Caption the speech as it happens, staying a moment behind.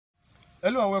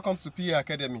Hello and welcome to PA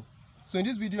Academy. So in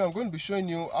this video I'm going to be showing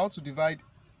you how to divide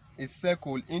a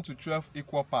circle into 12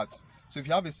 equal parts. So if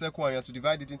you have a circle and you have to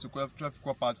divide it into 12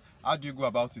 equal parts, how do you go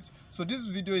about it? So this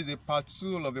video is a part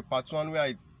 2 of a part 1 where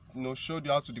I showed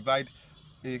you how to divide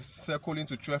a circle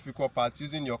into 12 equal parts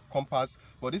using your compass.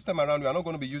 But this time around we are not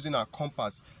going to be using our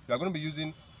compass. We are going to be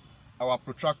using our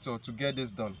protractor to get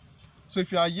this done. So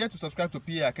if you are yet to subscribe to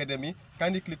PA Academy,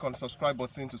 kindly click on the subscribe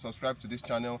button to subscribe to this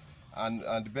channel and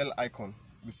the bell icon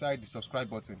beside the subscribe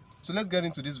button. So let's get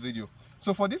into this video.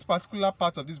 So for this particular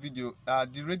part of this video,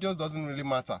 the radius doesn't really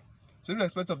matter. So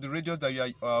irrespective of the radius that you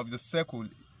are of the circle,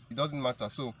 it doesn't matter.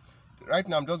 So right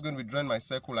now I'm just going to be drawing my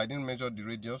circle. I didn't measure the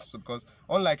radius, so because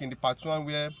unlike in the part 1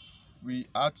 where we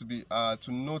had to be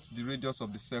to note the radius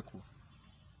of the circle.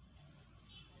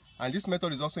 And this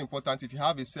method is also important if you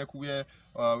have a circle where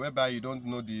whereby you don't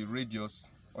know the radius,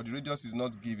 or the radius is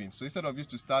not given. So instead of you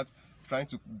to start trying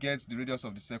to get the radius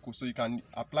of the circle, so you can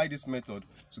apply this method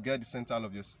to get the center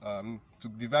of your to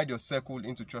divide your circle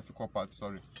into 12 equal parts.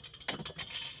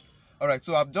 Alright,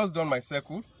 so I've just done my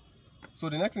circle. So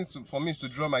the next thing for me is to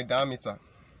draw my diameter.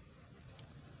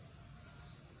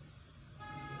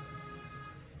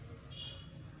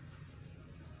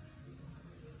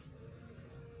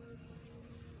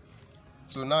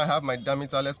 So now I have my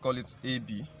diameter, let's call it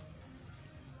AB.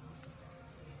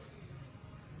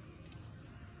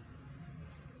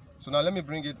 So now let me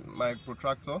bring it my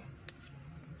protractor.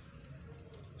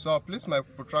 So I'll place my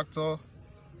protractor,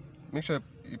 make sure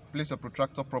you place your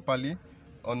protractor properly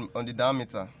on the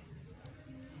diameter.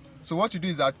 So what you do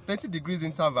is at 30 degrees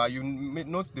interval, you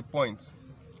note the point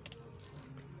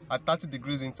at 30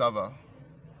 degrees interval.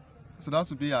 So that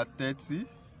would be at 30.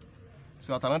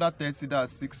 So at another 30,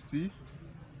 that's 60.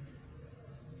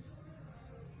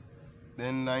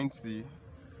 Then 90.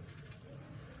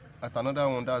 At another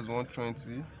one, that's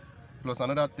 120. Plus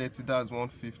another 30, that's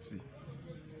 150.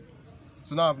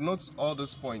 So now I've noted all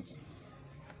those points.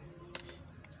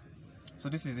 So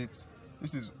this is it.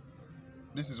 This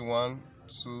is 1,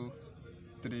 2,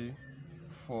 3,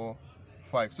 4,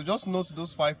 5. So just note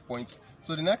those 5 points.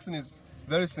 So the next thing is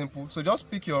very simple. So just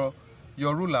pick your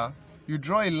ruler. You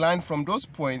draw a line from those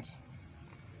points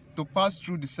to pass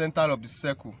through the center of the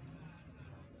circle.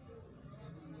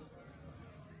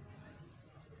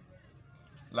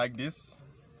 Like this.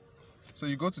 So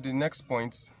you go to the next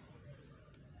point.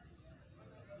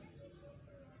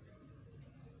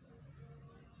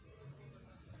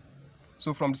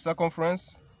 So from the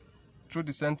circumference through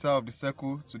the center of the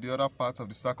circle to the other part of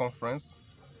the circumference.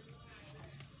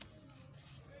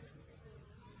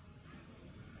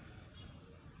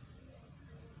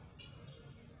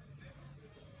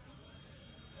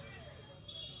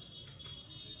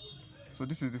 So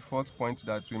this is the fourth point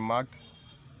that we marked.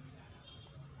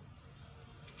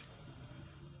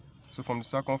 So from the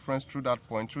circumference through that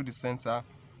point, through the center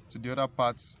to the other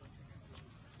parts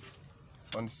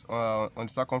on the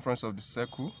circumference of the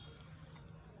circle.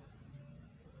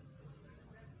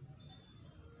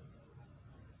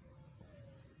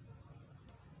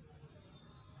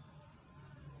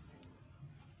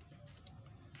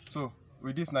 So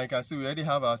with this now you can see we already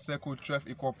have our circle 12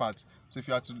 equal parts. So if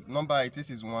you are to number it, this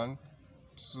is 1,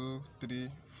 2, 3,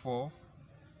 4,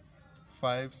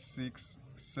 5, 6,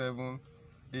 7,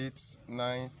 8,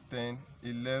 9, 10,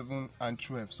 11, and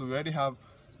 12. So we already have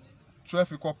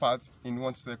 12 equal parts in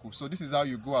one circle. So this is how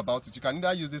you go about it. You can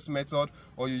either use this method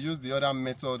or you use the other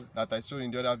method that I showed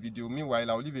in the other video. Meanwhile,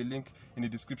 I'll leave a link in the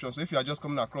description. So if you are just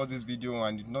coming across this video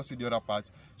and you did not see the other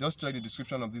parts, just check the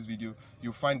description of this video.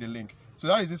 You'll find the link. So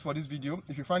that is it for this video.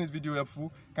 If you find this video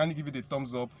helpful, kindly give it a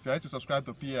thumbs up. If you are yet to subscribe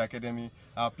to PA Academy,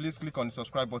 please click on the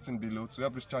subscribe button below to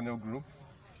help this channel grow.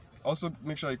 Also,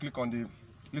 make sure you click on the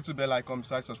little bell icon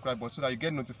beside subscribe button so that you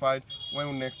get notified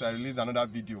when next I release another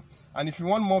video. And if you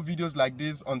want more videos like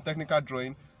this on technical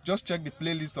drawing, just check the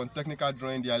playlist on technical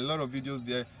drawing. There are a lot of videos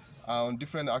there on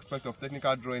different aspects of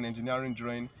technical drawing, engineering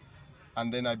drawing,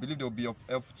 and then I believe they will be of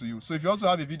help to you. So if you also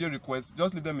have a video request,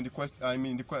 just leave them in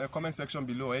the comment section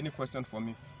below, or any question for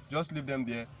me, just leave them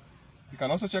there. You can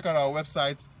also check out our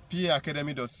website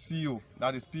paacademy.co,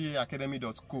 that is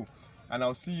paacademy.co, and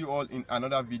I'll see you all in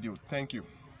another video. Thank you.